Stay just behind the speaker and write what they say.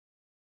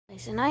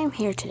Guys, and I am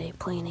here today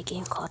playing a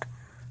game called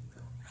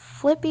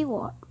Flippy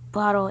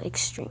Bottle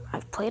Extreme.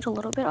 I've played a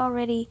little bit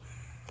already,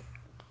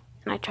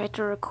 and I tried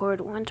to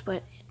record once,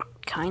 but it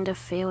kind of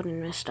failed and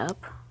messed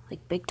up,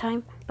 like big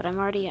time. But I'm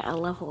already at a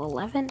level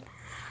 11,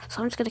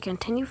 so I'm just going to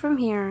continue from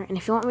here. And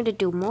if you want me to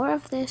do more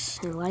of this,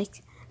 and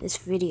like this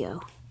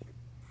video.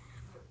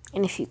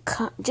 And if you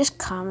just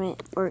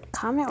comment or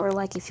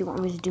like if you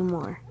want me to do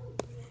more.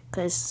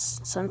 Because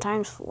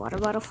sometimes water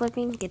bottle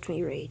flipping gets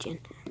me raging.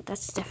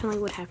 That's definitely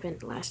what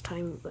happened last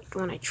time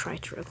when I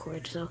tried to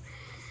record. So,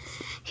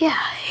 yeah,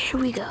 here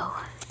we go.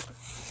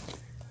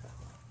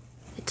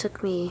 It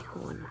took me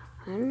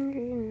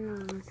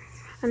 100.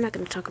 I'm not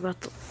gonna talk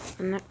about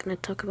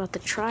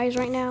the tries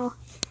right now.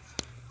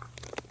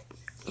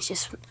 It's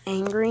just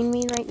angering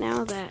me right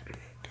now that,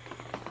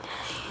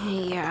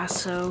 yeah.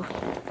 So,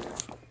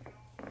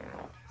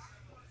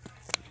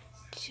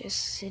 just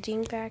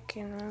sitting back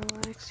and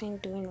relaxing,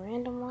 doing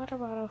random water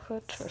bottle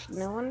flips for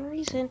no one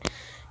reason,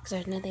 because I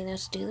have nothing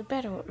else to do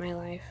better with my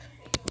life.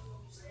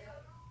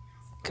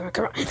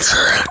 Come on.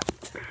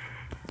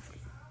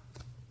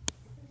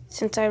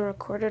 Since I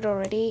recorded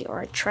already,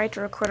 or I tried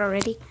to record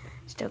already,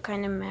 still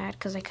kind of mad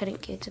because I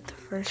couldn't get it the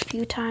first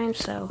few times,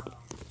 so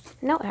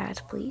no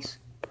ads, please.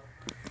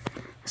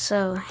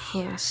 So,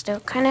 yeah, still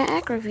kind of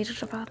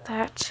aggravated about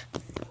that.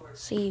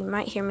 So you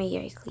might hear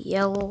me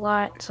yell a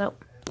lot, so...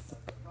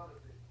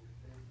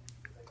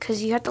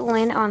 because you have to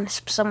land on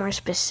somewhere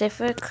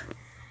specific,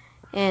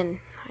 and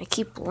I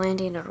keep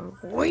landing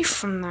away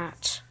from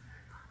that.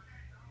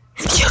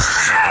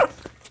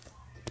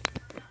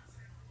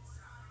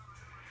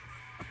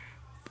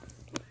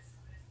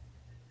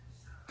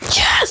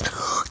 Yes!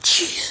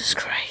 Jesus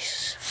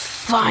Christ.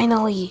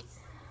 Finally!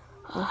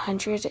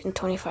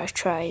 125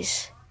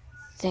 tries.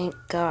 Thank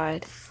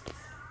God.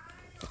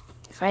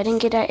 If I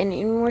didn't get that in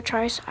any more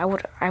tries, I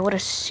would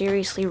have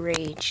seriously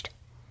raged.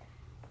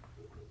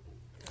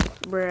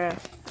 Bruh.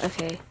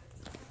 Okay.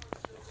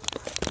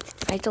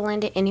 I had to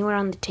land it anywhere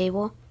on the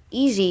table.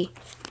 Easy.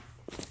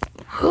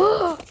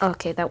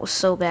 Okay, that was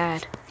so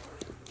bad.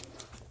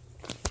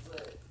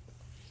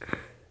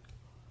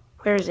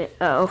 Where is it?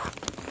 Oh.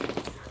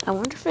 I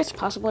wonder if it's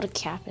possible to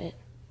cap it.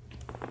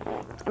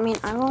 I mean,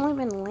 I've only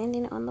been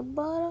landing on the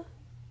bottom.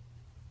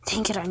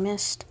 Dang it, I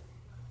missed.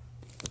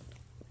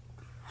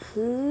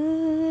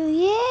 Ooh,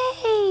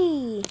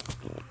 yay!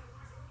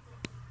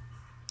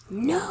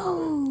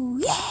 No!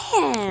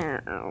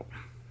 Yeah!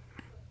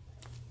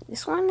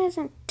 This one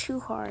isn't too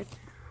hard.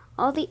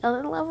 All the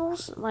other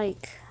levels,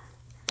 like,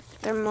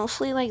 they're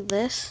mostly like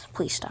this.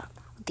 Please stop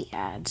with the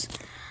ads.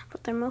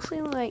 But they're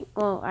mostly like,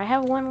 well, I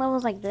have one level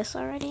like this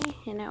already,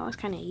 and that was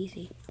kind of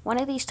easy. One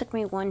of these took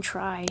me one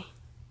try.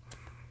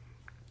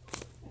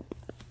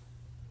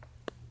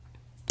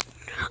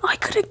 Oh, I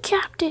could have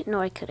capped it. No,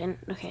 I couldn't.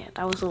 Okay,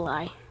 that was a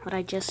lie. What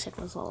I just said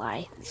was a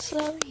lie.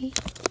 Sorry.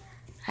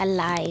 I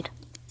lied.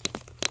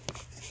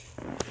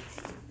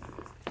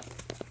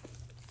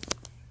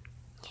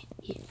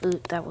 Yeah,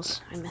 ooh,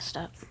 I messed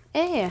up.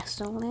 Hey, I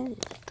still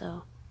landed it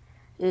though.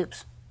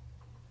 Oops.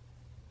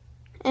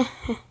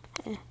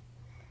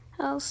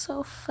 Oh,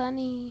 so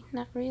funny.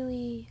 Not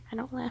really. I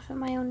don't laugh at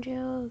my own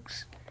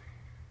jokes.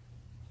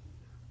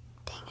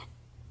 Dang it.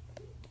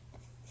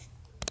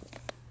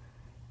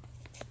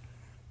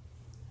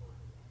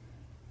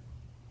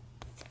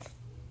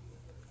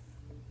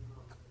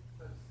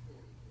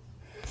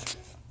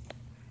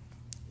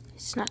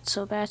 It's not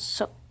so bad.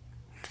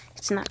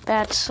 It's not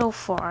bad so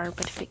far,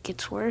 but if it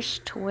gets worse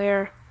to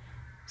where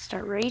I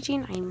start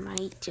raging, I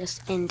might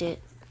just end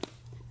it.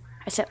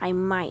 I said I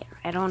might.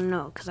 I don't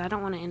know, because I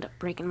don't want to end up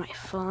breaking my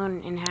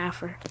phone in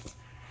half or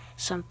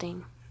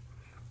something.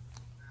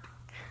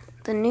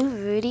 The new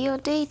video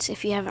dates,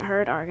 if you haven't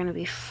heard, are going to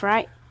be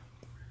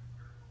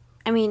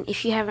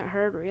if you haven't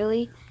heard,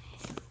 really,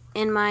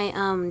 in my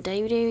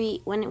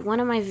WWE, one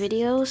of my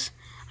videos,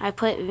 I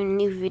put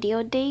new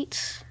video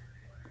dates.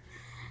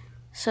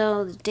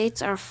 So the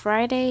dates are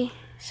Friday,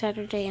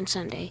 Saturday, and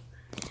Sunday.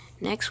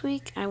 Next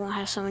week, I won't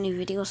have so many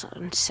videos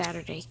on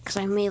Saturday, because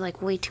I made like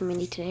way too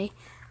many today.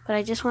 But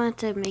I just wanted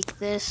to make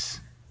this,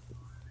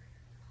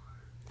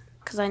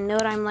 because I know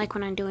what I'm like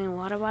when I'm doing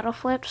water bottle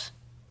flips.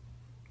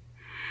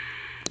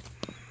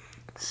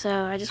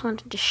 So I just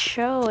wanted to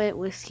show it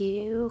with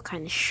you,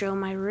 kind of show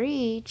my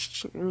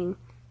rage. I mean,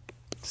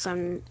 so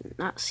I'm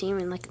not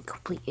seeming like a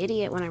complete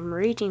idiot when I'm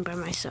raging by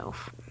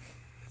myself.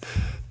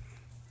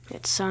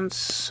 It sounds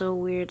so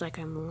weird, like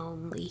I'm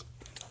lonely.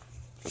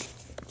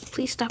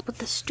 Please stop with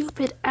the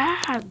stupid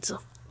ads.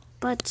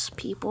 Butts,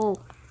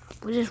 people.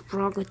 What is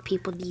wrong with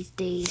people these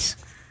days?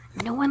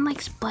 No one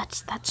likes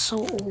butts. That's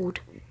so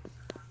old.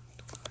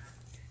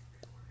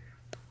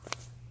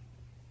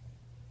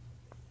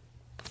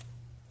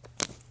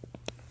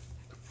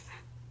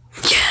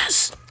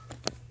 Yes!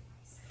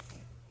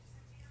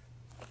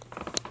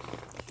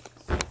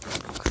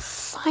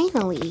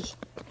 Finally.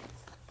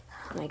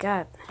 Oh my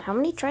God. How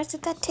many tries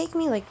did that take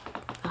me? Like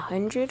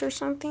 100 or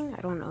something?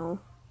 I don't know.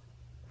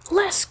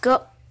 Let's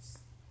go.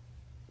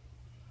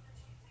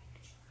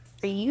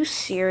 Are you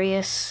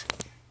serious?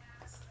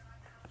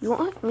 You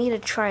want me to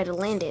try to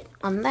land it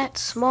on that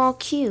small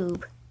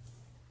cube?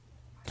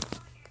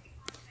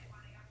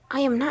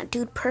 I am not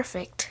Dude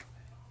Perfect.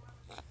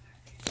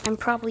 I'm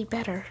probably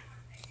better.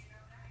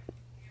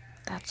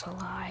 That's a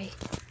lie.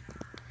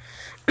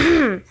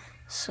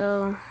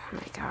 So, oh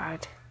my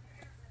god.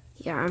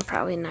 Yeah, I'm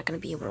probably not going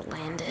to be able to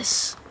land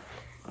this.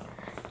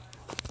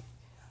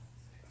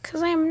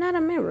 Because I am not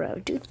a member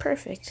of Dude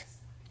Perfect.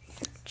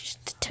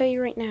 Just to tell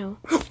you right now.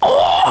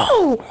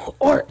 Oh!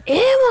 Or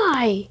am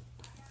I?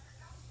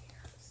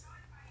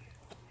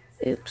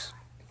 Oops.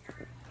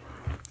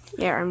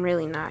 Yeah, I'm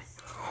really not.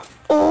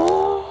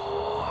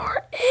 Or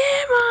am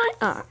I?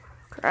 Oh,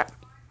 crap.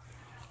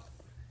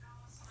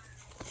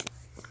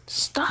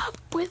 Stop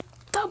with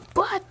the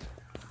butt.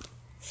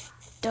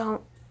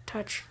 Don't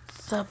touch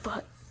the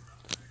butt.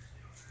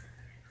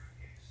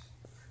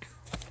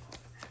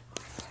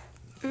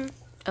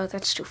 Oh,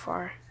 that's too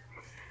far.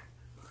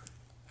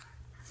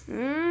 Come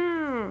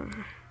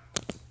on,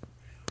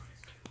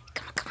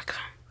 come on, come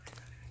on.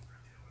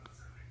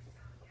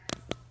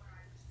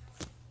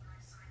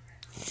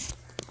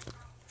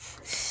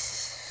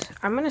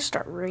 I'm gonna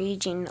start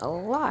raging a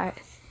lot.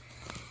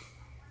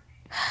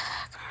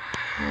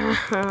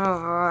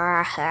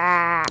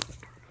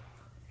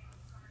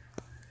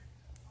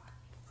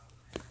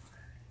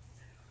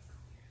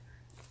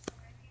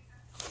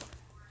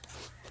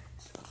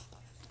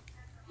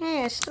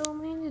 Hey, I still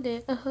landed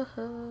it.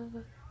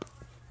 I'm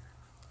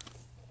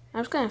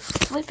just gonna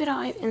flip it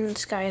out in the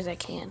sky as I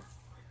can.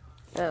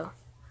 Oh,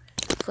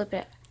 flip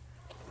it.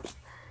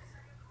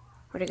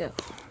 Where'd it go?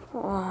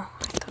 Oh,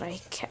 I thought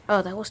I kept.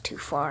 Oh, that was too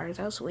far.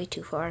 That was way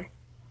too far.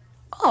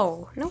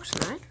 Oh, no, it's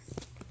not.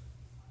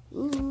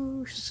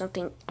 Ooh,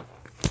 something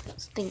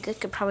good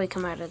could probably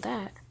come out of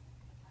that.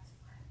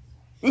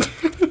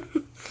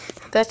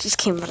 That just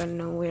came out of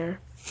nowhere.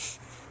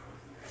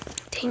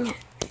 Dang it.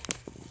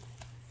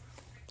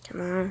 Come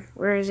on,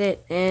 where is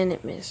it? And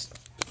it missed.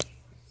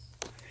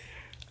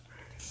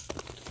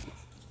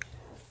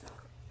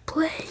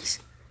 Please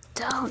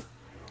don't.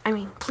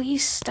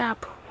 Please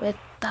stop with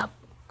the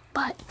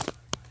butt.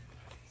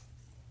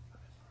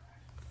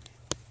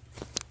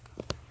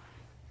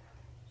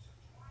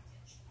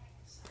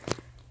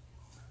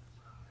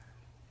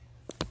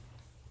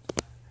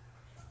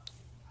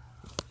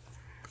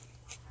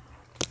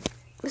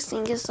 The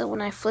thing is that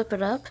when I flip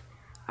it up,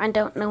 I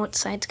don't know what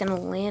side it's gonna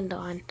land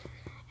on,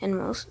 and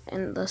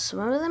some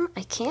of them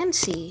I can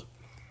see.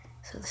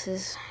 So this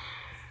is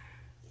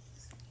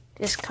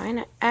just kind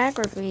of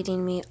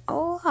aggravating me a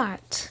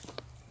lot.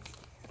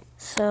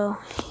 So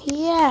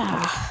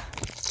yeah,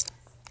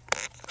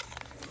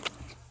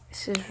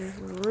 this is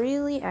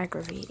really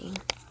aggravating.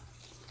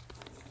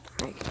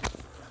 Like,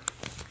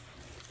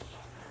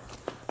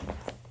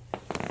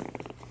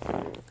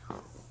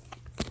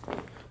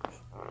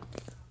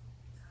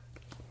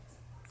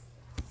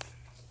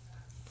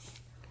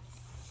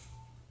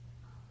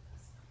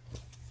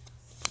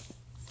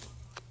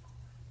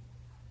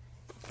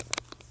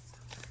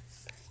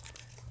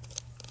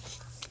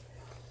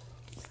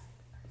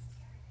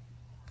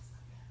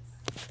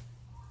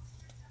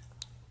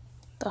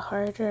 the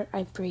harder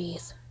I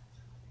breathe,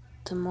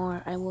 the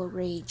more I will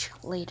rage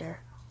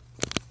later.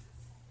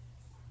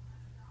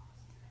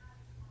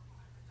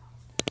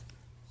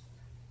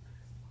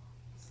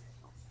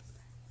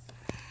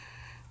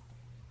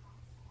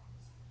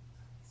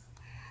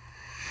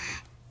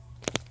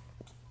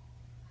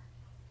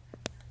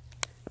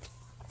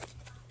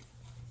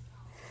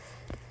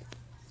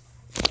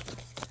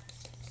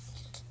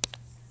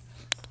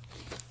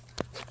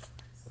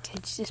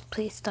 Could you just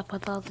please stop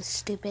with all the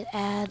stupid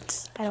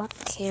ads? I don't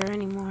care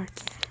anymore.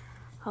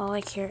 All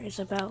I care is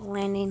about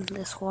landing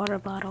this water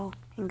bottle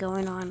and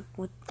going on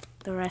with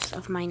the rest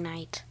of my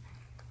night.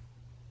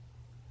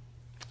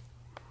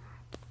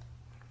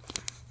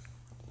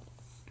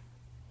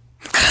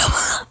 Come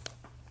on!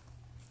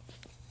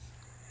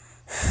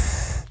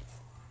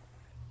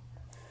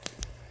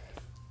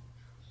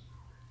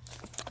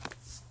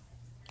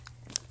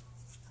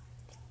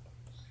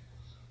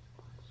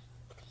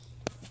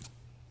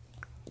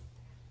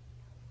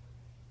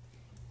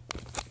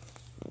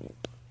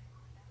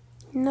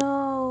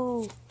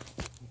 No!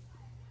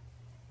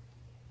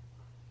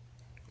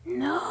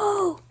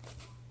 No!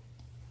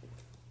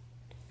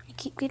 I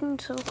keep getting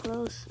so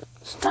close.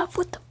 Stop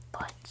with the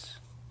butts.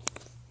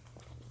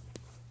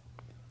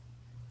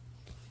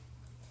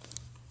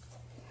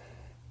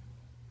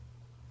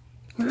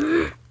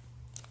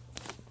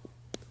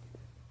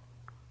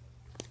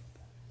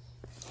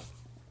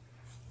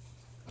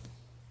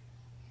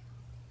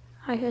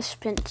 I have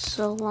spent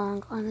so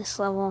long on this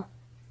level.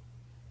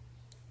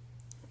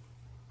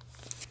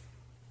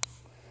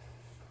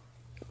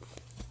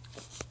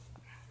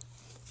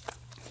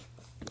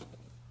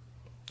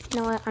 You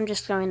know what? I'm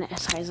just going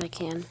as high as I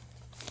can.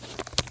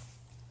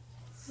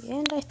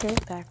 And I threw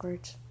it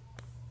backwards.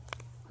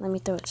 Let me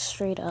throw it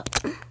straight up.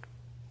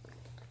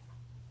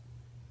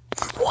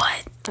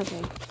 What?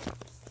 Okay.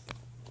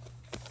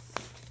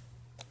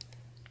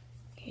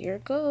 Here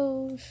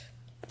goes.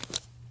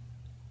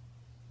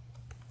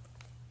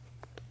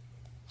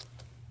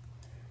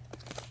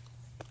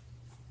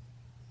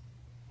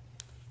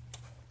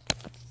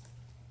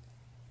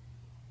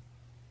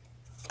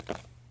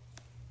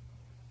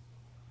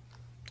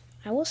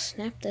 I will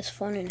snap this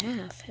phone in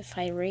half if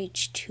I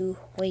rage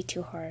way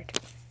too hard.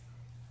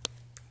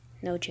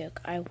 No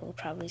joke, I will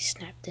probably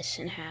snap this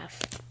in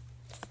half.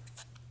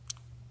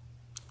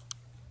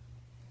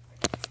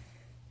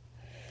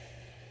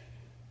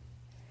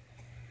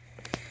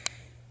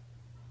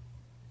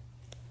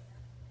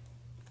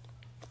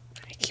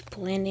 I keep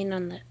landing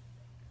on the...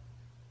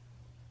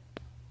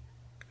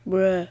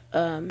 Bruh,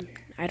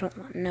 I don't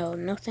want...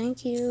 No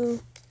thank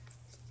you.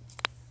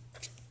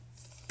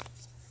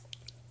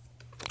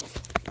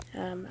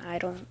 I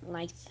don't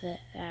like the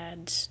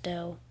ads,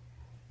 though.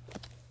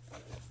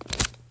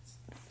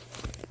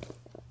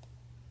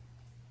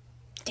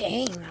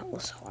 Dang, that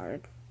was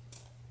hard.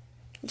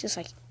 Just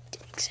like,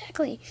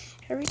 exactly.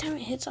 Every time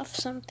it hits off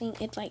something,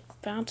 it like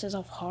bounces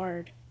off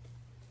hard.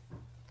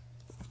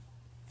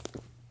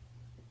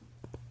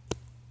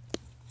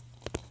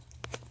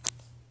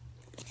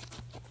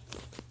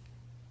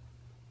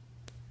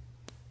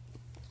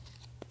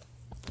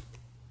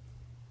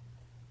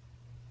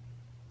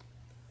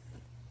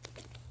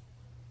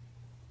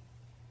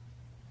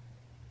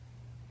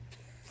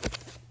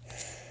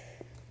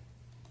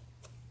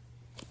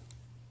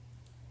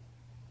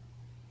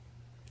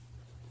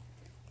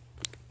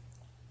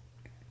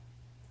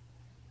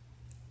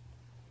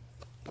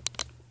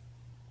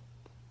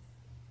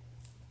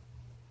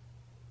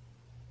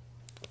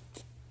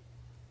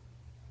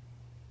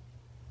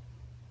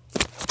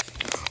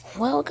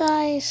 Well,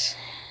 guys,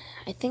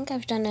 I think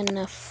I've done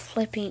enough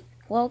flipping.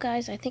 Well,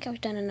 guys, I think I've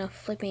done enough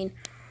flipping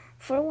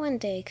for one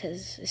day,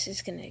 because this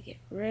is going to get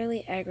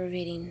really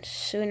aggravating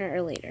sooner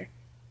or later.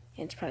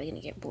 And it's probably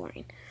going to get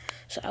boring.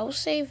 So I will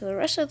save the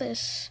rest of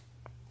this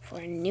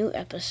for a new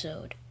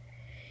episode.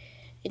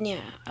 And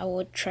yeah, I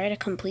will try to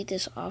complete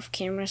this off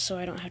camera so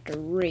I don't have to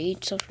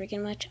rage so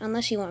freaking much.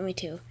 Unless you want me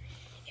to.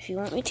 If you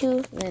want me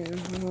to,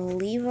 then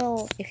leave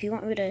a... If you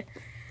want me to...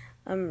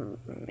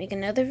 make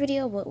another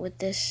video but with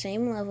this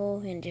same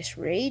level and just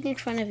rage in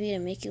front of you to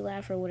make you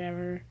laugh or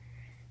whatever,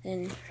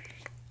 then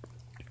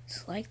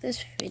just like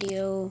this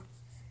video.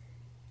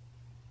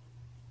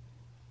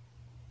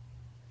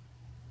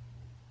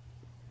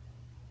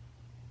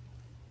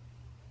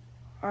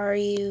 Are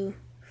you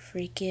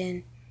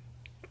freaking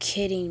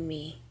kidding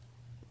me?